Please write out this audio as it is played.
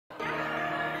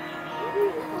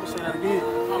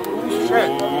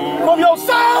From your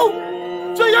soul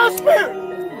to your spirit.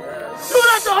 You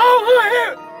let the whole hood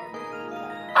hear it.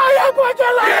 I am what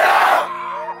you like. Yeah!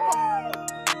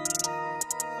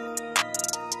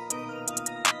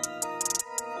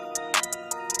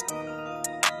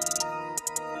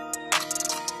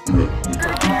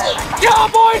 Y'all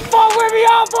boys fought with me,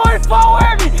 y'all boys fought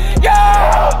with me!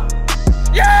 Yeah!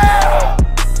 Yeah!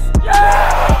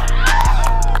 Yeah!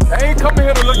 They ain't coming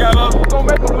here to look at us, we're gonna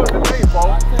make them look at me,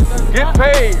 folks. Get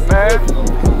paid, man.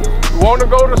 You wanna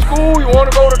go to school, you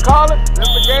wanna go to college? This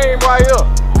is the game right here.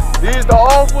 These the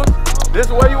offers, this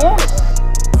is where you want it.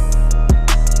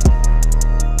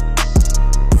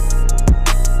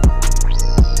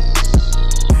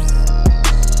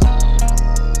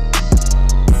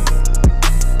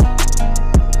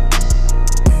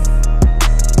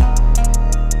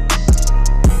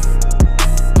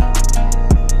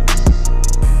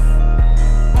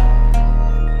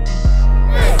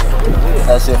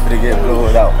 That shit finna get blew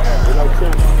out.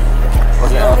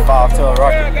 What's that? 5-12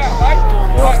 rocket.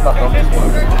 You don't stop on this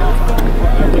one.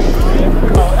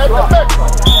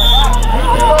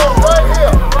 Right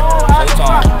here.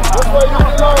 This way you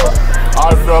belong.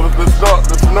 All right, fellas,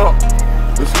 listen up.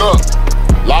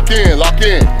 Lock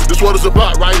in. This is what it's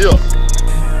about right here.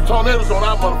 Tornadoes on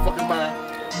our motherfucking mind.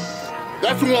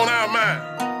 That's who on our mind.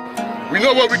 We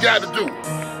know what we got to do.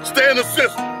 Stay in the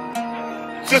system.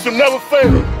 System never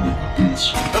fails.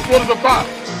 That's what it's about.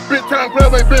 Big time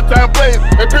players ain't big time plays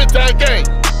and big time games.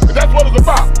 And that's what it's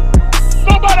about.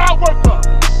 Nobody outwork us.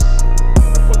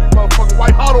 That's what these motherfucking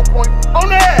white hollow points on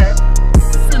their ass and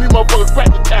send these motherfuckers back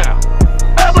to town.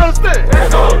 Everybody understand?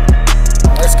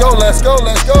 Let's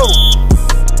go.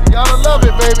 You gotta love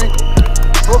it, baby.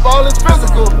 Football is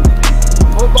physical.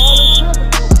 Football is physical.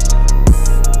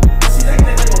 See, they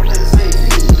gonna play the same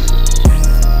team.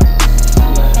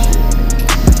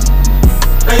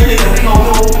 They think that we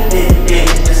gonna go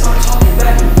and start talking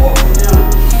back and forth with them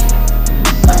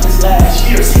like this last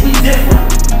year. See, we different.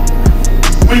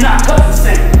 We not cut the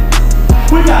same.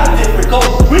 We got a different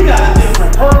goal. We got a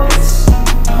different purpose.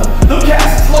 The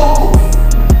cast is local.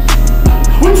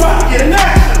 We trying to get an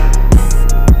action.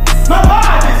 My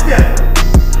vibe is different.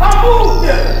 I move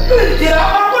different. You need to get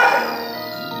out my way.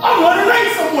 I'm running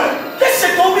late somewhere. This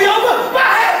shit gonna be over by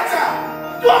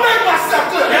halftime. Do I make myself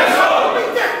clear? Yes, sir. We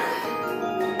different.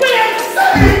 We ain't the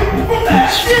same from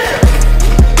last year.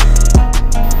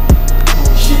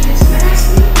 Oh, shit gets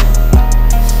nasty.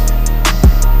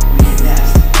 We get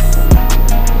nasty.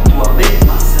 Do I make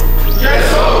myself clear? Yes,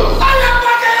 sir. I am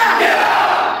my guy. Yeah.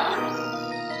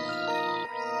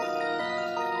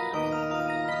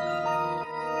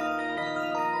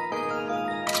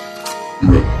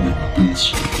 Retnik beats.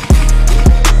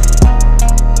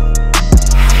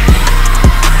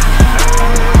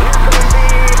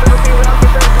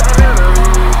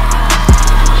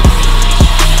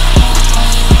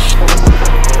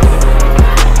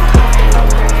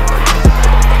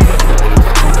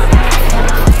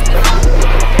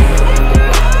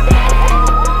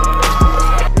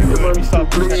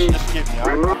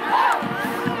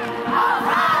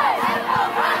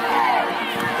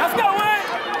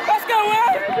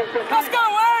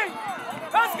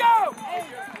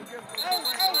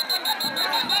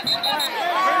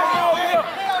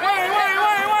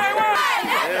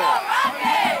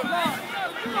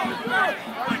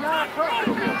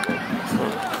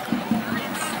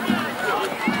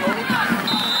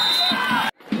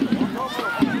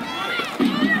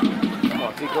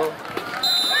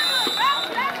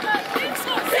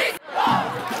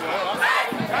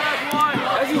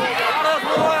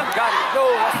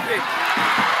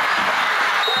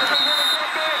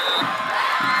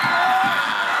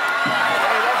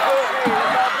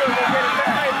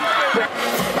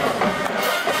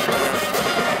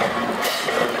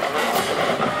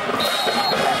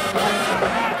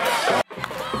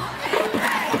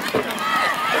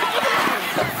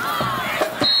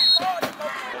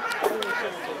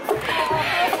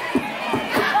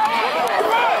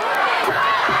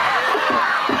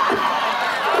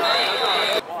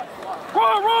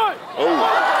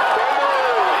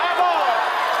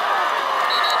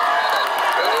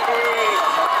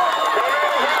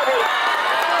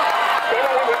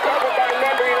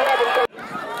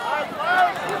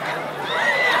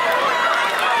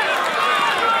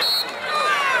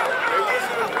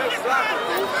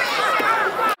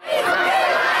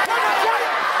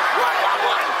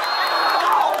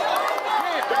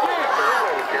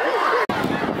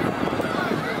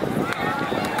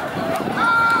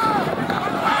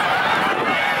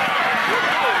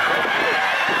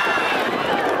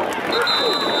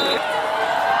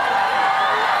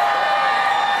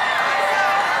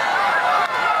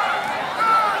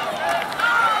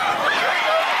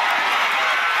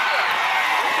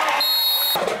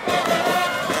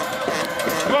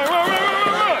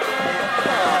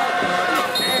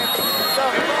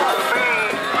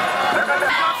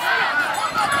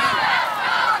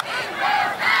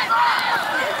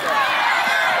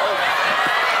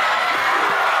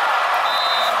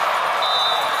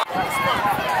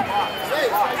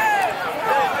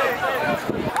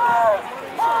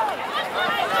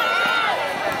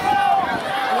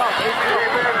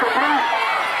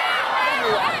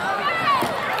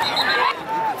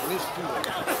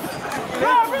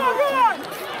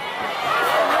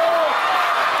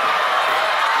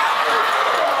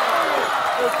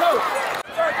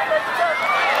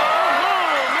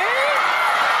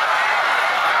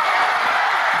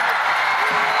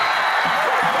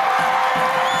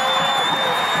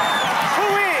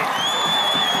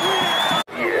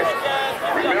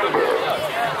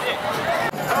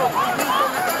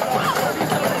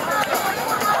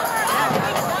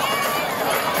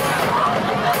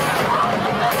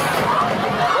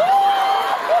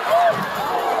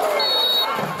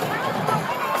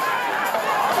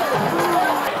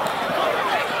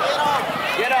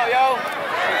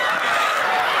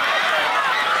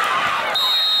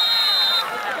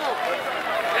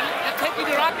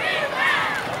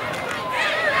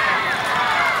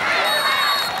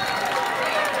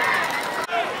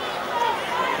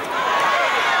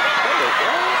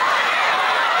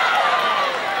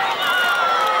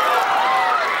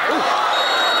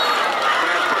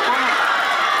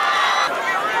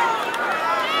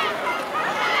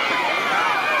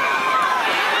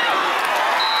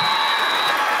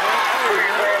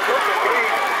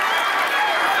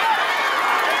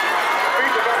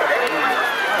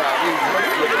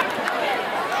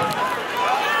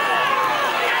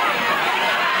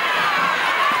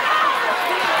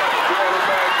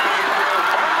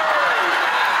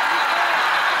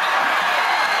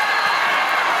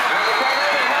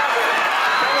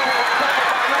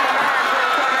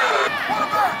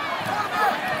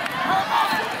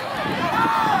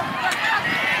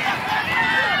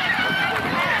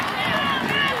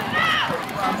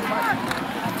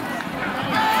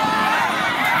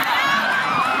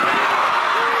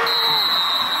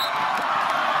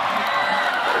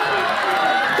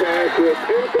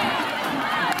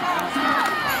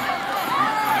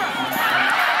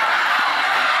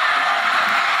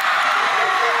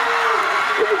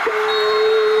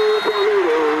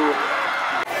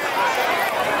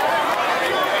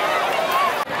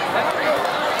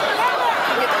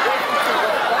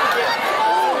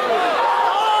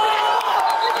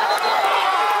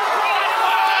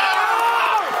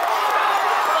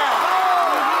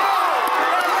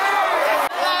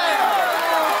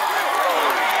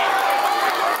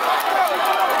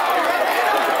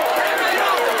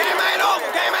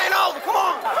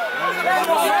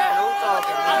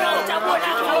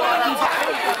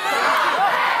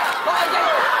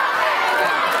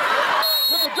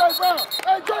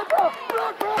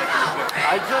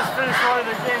 I just finished one of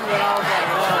the games and I was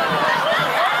like,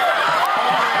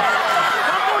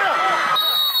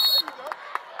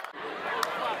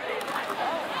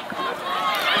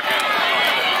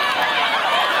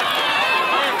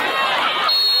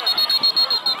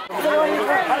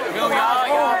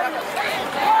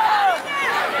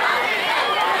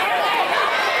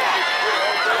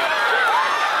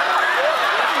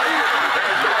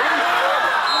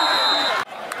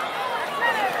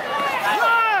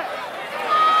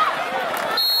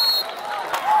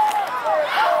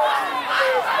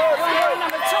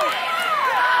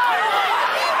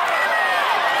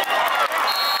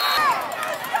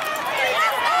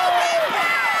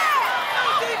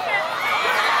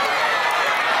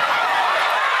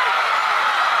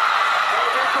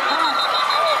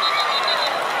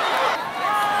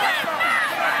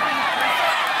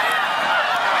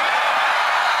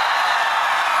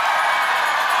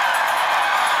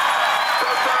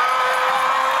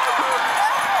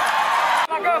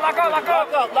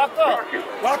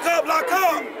 Lock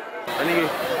up!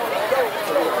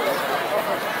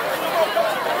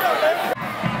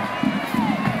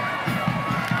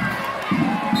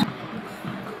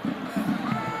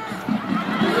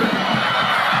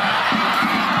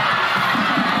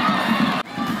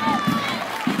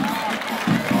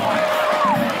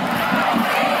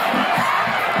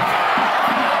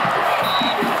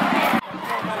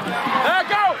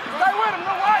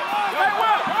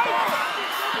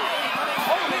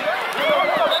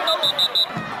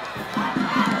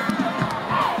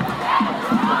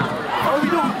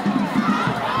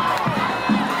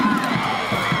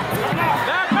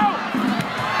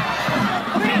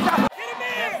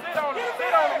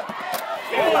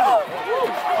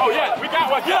 Oh yeah, we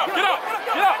got one. Get up, get up,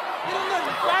 get up.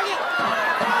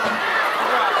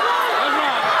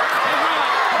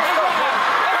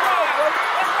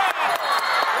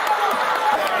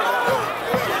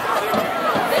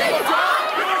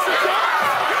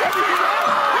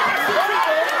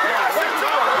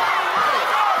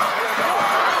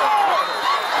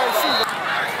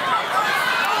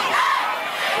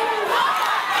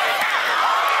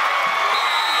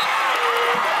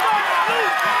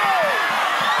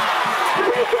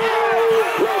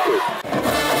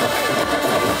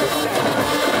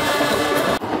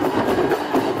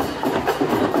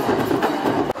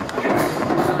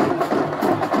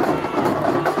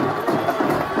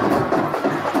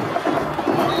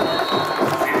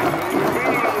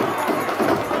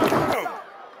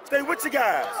 Stay with you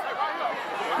guys.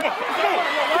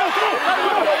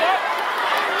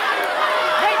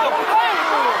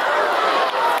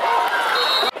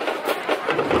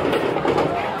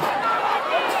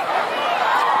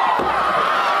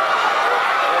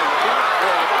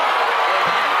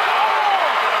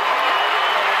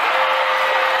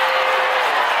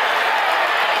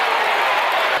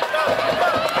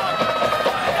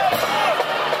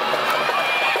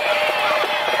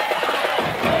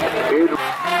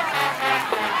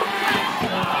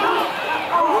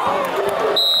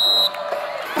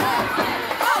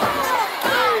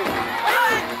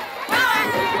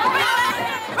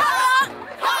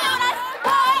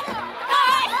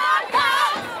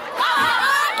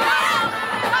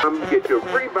 Get your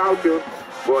free voucher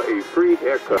for a free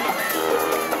haircut.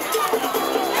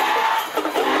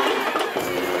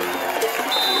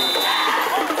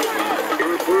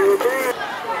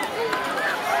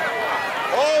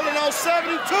 Holding on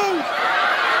 72.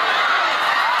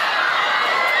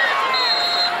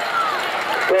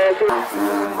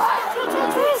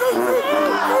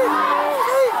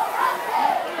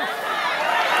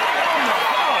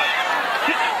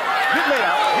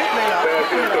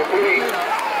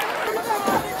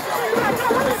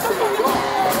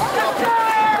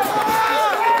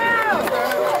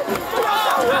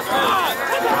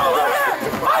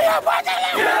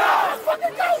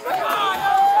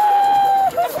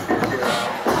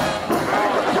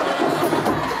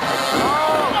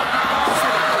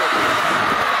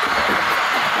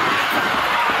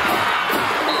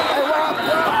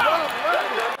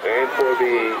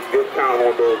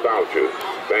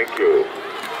 Thank you.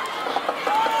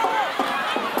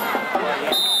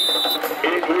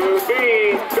 It will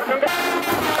be second down.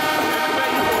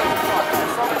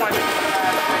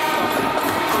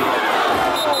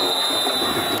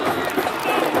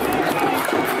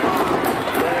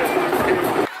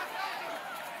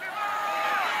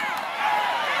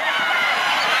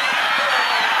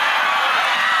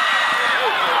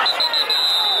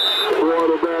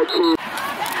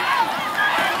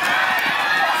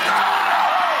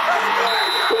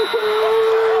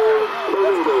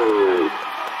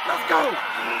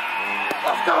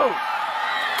 Let's go.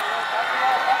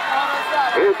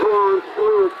 It's on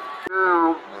fourth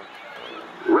down.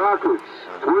 Rockets,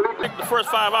 20. Take the first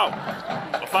 5 out.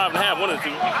 Or 5.5, one of the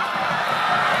two.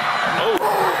 Oh.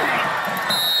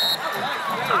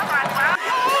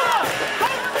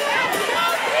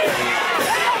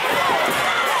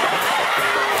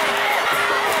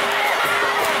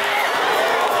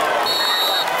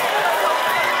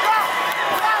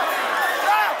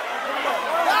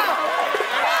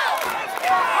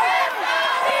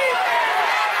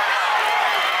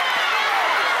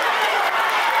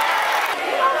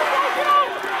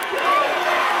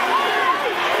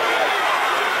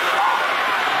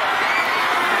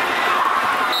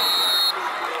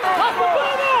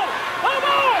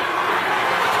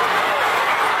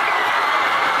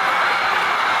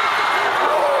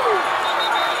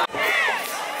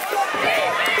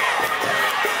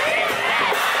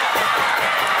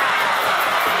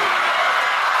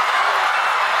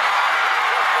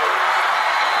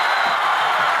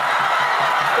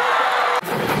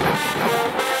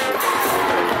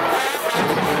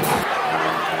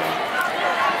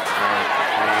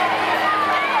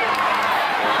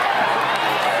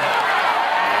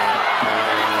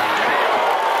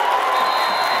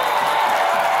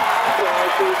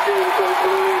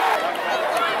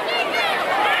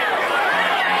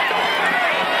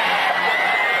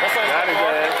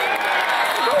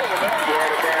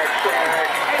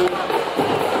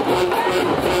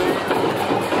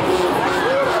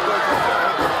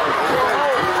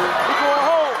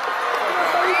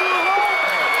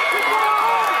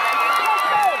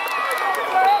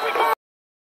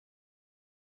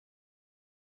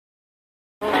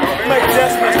 Make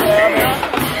adjustments, man.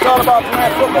 It's all about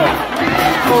playing football.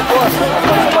 Coach Boyce, that's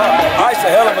what it's about. I's a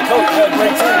hell of a coach. He has a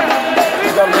great team. We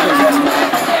got to make adjustments.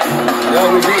 Yeah,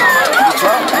 we did. We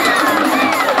tried.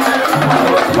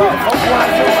 That's what it's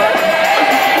about.